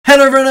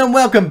Hello everyone and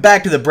welcome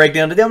back to the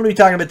breakdown. Today I'm going to be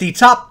talking about the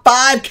top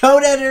 5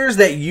 code editors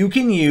that you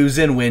can use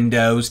in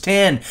Windows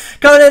 10.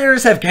 Code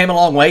editors have came a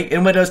long way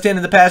in Windows 10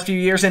 in the past few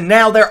years, and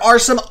now there are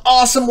some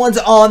awesome ones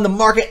on the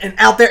market and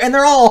out there, and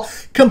they're all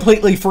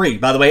completely free.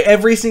 By the way,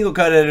 every single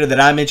code editor that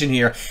I mention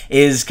here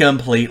is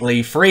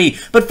completely free.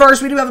 But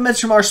first, we do have a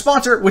message from our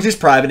sponsor, which is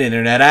Private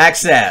Internet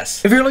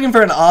Access. If you're looking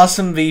for an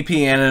awesome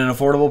VPN at an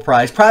affordable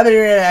price, Private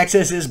Internet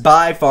Access is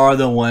by far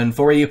the one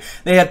for you.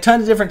 They have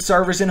tons of different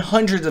servers in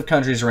hundreds of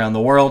countries around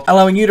the world,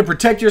 allowing you to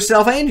protect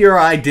yourself and your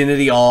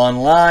identity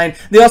online.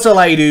 They also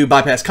allow you to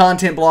bypass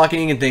content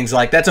blocking and things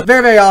like that. So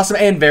very, very awesome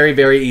and very,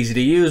 very easy to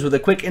use with a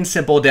quick and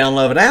simple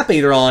download of an app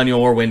either on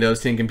your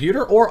Windows 10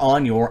 computer or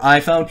on your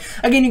iPhone.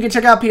 Again, you can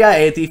check out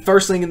PIA at the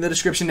first link in the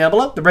description down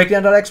below,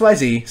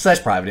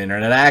 thebreakdown.xyz/private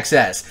internet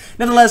access.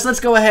 Nonetheless,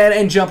 let's go ahead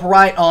and jump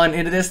right on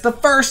into this. The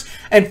first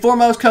and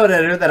foremost code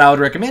editor that I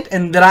would recommend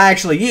and that I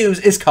actually use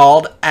is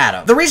called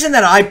Atom. The reason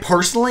that I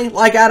personally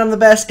like Atom the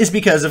best is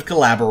because of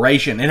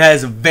collaboration. It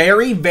has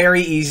very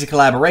easy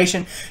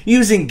collaboration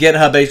using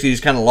GitHub. Basically, you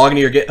just kind of log into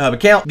your GitHub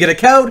account, get a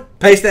code,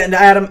 paste that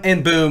into Atom,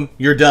 and boom,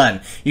 you're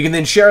done. You can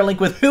then share a link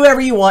with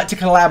whoever you want to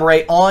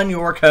collaborate on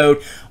your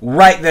code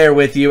right there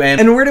with you.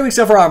 And we're doing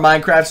stuff for our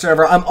Minecraft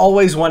server. I'm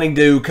always wanting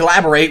to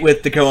collaborate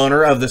with the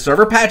co-owner of the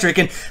server, Patrick,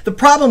 and the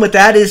problem with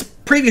that is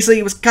previously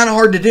it was kind of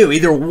hard to do.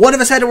 Either one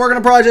of us had to work on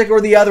a project or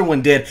the other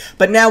one did,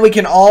 but now we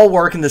can all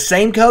work in the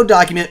same code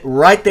document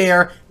right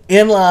there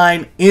in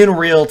line, in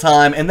real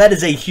time, and that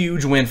is a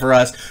huge win for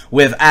us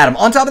with Atom.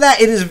 On top of that,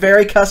 it is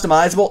very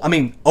customizable. I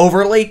mean,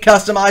 overly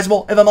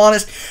customizable, if I'm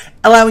honest,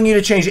 allowing you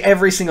to change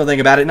every single thing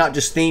about it, not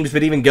just themes,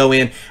 but even go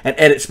in and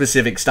edit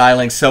specific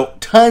stylings. So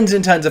tons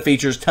and tons of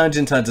features, tons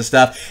and tons of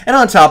stuff. And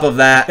on top of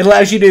that, it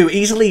allows you to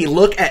easily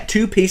look at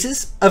 2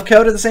 pieces of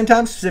code at the same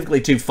time,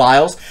 specifically 2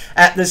 files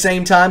at the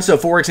same time. So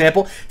for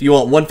example, if you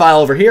want one file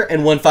over here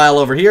and one file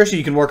over here, so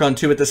you can work on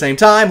 2 at the same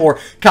time, or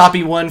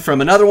copy one from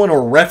another one,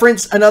 or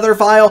reference another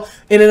file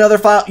in another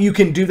file, you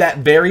can do that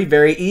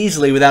very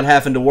easily without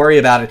having to worry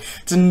about it.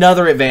 It's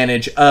another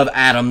advantage of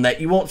Atom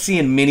that you won't see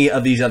in many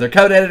of these other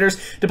code editors.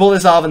 To pull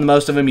this off in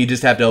most of them, you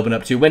just have to open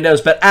up 2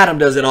 windows, but Atom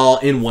does it all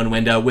in one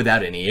window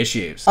without any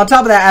issues. On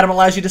top of that, Atom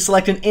allows you to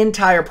select an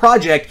entire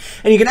project,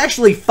 and you can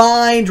actually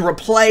find,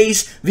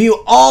 replace,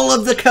 view all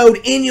of the code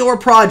in your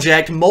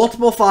project,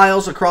 multiple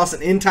files across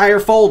an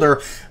entire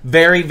folder,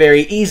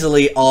 very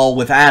easily, all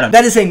with Atom.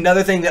 That is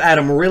another thing that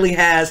Atom really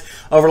has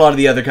over a lot of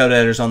the other code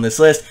editors on this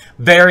list.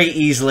 Very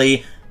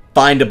easily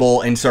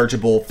findable and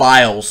searchable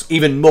files,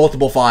 even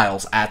multiple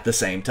files at the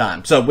same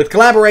time. So with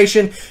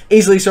collaboration,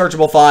 easily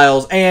searchable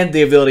files, and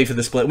the ability for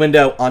the split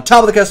window, on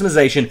top of the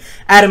customization,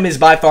 Atom is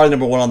by far the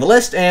 #1 on the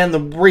list, and the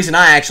reason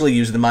I actually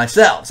use them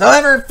myself.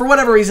 However, for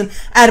whatever reason,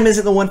 Atom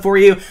isn't the one for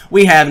you.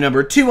 We have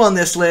 #2 on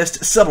this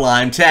list,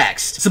 Sublime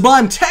Text.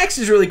 Sublime Text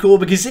is really cool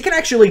because it can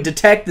actually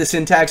detect the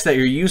syntax that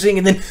you're using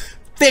and then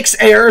fix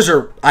errors,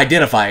 or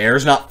identify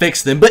errors, not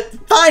fix them, but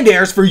find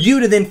errors for you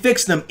to then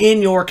fix them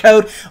in your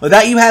code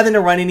without you having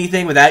to run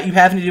anything, without you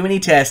having to do any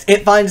tests.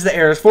 It finds the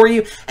errors for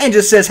you and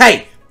just says,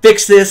 hey,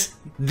 fix this.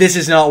 This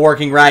is not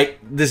working right.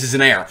 This is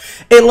an error.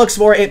 It looks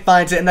for it, it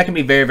finds it, and that can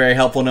be very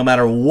helpful no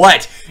matter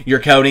what you're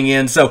coding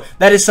in. So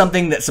that is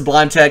something that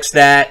Sublime Text,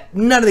 that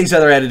none of these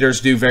other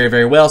editors do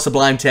very well.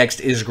 Sublime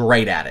Text is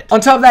great at it. On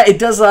top of that, it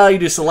does allow you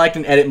to select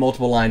and edit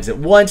multiple lines at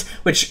once,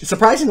 which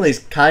surprisingly is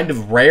kind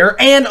of rare.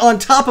 And on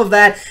top of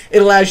that,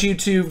 it allows you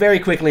to very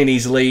quickly and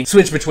easily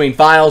switch between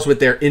files with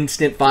their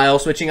instant file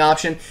switching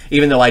option,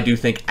 even though I do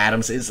think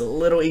Atom's is a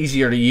little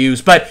easier to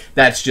use, but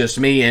that's just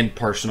me and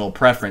personal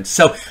preference.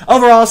 So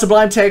overall,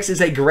 Sublime Text is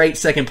a great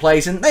second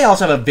place, and they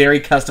also have a very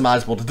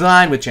customizable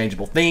design with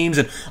changeable themes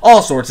and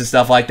all sorts of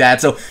stuff like that.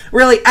 So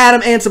really,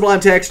 Atom and Sublime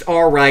Text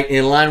are right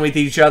in line with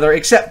each other,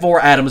 except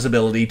for Atom's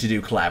ability to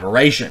do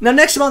collaboration. Now,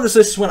 next on this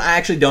list is one I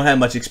actually don't have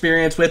much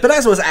experience with, but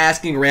as I was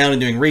asking around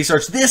and doing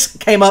research, this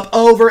came up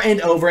over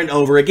and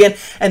over again,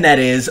 and that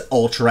is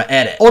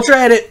UltraEdit.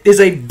 UltraEdit is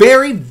a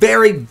very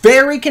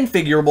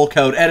configurable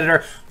code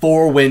editor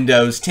for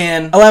Windows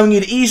 10, allowing you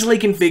to easily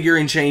configure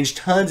and change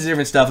tons of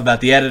different stuff about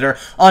the editor.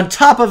 On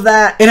top of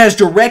that, it has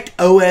direct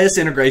OS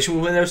integration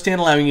with Windows 10,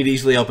 allowing you to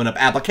easily open up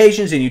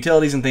applications and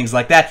utilities and things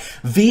like that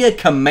via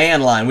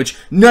command line, which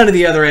none of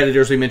the other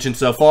editors we mentioned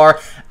so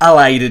far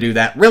allow you to do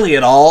that really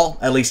at all,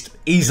 at least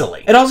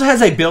easily. It also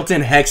has a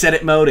built-in hex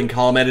edit mode and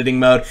column editing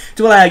mode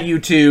to allow you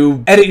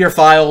to edit your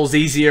files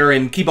easier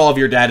and keep all of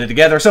your data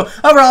together. So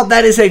overall,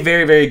 that is a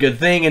very good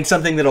thing, and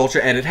something that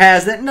UltraEdit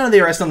has that none of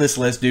the rest on this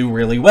list do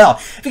really well.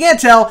 If you can't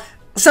tell,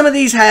 some of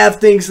these have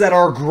things that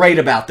are great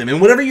about them,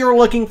 and whatever you're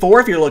looking for,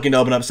 if you're looking to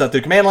open up stuff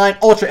through command line,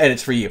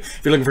 UltraEdit's for you.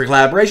 If you're looking for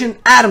collaboration,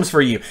 Atom's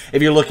for you.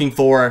 If you're looking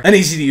for an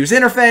easy-to-use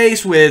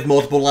interface with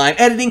multiple line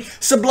editing,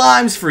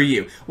 Sublime's for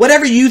you.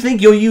 Whatever you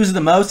think you'll use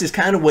the most is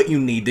kind of what you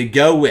need to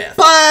go with.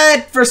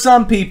 But for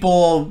some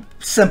people,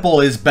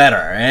 simple is better.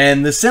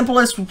 And the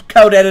simplest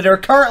code editor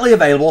currently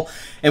available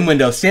in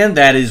Windows 10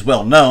 that is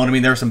well known. I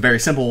mean, there are some very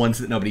simple ones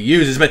that nobody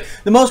uses, but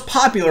the most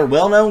popular,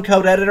 well-known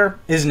code editor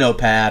is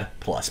Notepad++.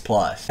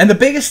 And the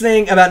biggest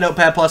thing about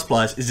Notepad++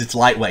 is it's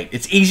lightweight.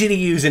 It's easy to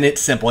use and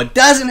it's simple. It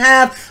doesn't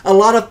have a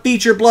lot of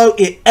feature bloat.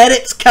 It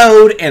edits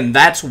code, and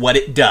that's what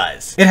it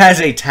does. It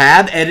has a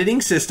tab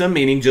editing system,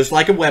 meaning just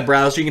like a web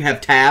browser, you can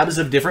have tabs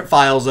of different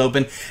files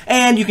open,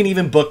 and you can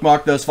even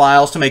bookmark those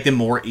files to make them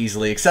more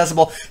easily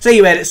accessible. Say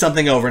you edit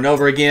something over and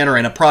over again, or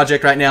in a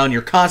project right now, and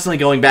you're constantly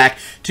going back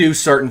to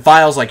certain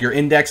files, like your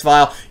index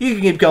file, you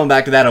can keep going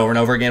back to that over and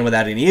over again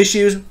without any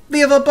issues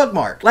via a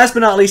bookmark. Last but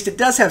not least, it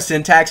does have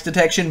syntax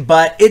detection,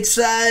 but its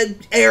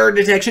error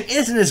detection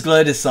isn't as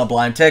good as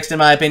Sublime Text in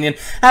my opinion.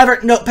 However,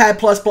 Notepad++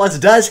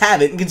 does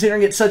have it, and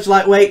considering it's such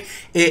lightweight,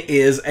 it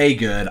is a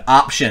good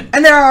option.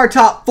 And there are our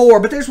top 4,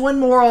 but there's one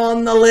more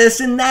on the list,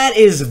 and that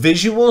is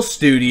Visual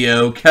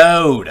Studio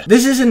Code.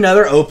 This is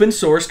another open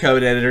source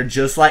code editor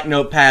just like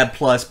Notepad++,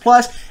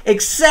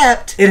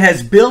 except it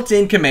has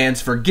built-in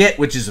commands for Git,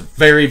 which is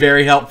very,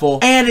 very helpful,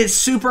 and it's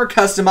super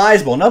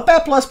customizable.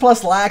 Notepad++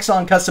 lacks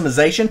on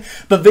customization,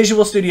 but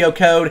Visual Studio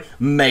Code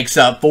makes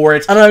up for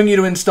it, allowing you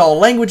to install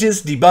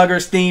languages,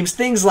 debuggers, themes,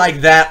 things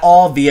like that,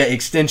 all via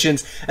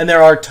extensions, and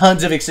there are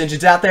tons of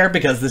extensions out there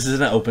because this is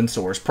an open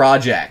source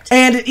project.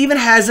 And it even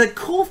has a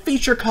cool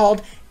feature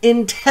called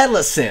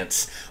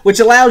IntelliSense, which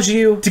allows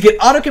you to get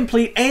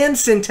autocomplete and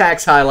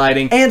syntax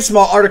highlighting and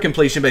small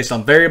autocompletion based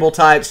on variable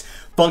types,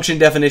 function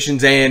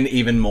definitions, and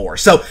even more.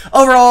 So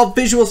overall,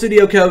 Visual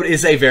Studio Code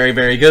is a very,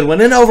 very good one.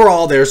 And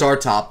overall, there's our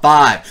top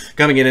 5.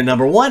 Coming in at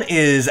number 1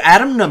 is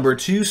Atom, number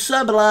 2,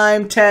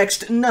 Sublime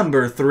Text,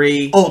 number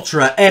 3,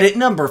 UltraEdit,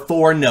 number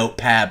 4,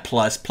 Notepad++,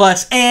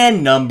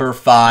 and number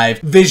 5,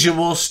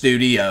 Visual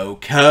Studio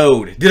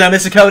Code. Did I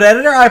miss a code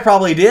editor? I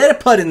probably did.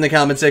 Put it in the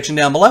comment section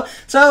down below.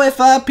 So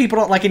if people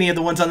don't like any of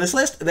the ones on this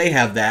list, they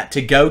have that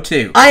to go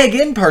to. I,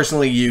 again,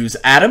 personally use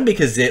Atom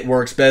because it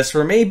works best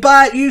for me,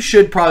 but you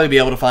should probably be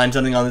able to find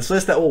something on this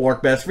list that will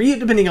work best for you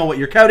depending on what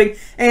you're coding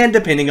and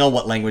depending on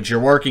what language you're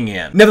working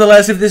in.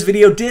 Nevertheless, if this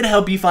video did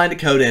help you find a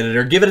code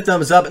editor, give it a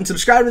thumbs up and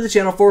subscribe to the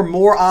channel for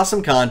more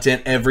awesome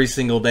content every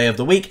single day of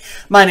the week.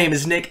 My name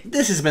is Nick,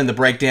 this has been The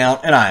Breakdown,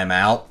 and I am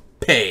out.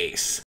 Peace.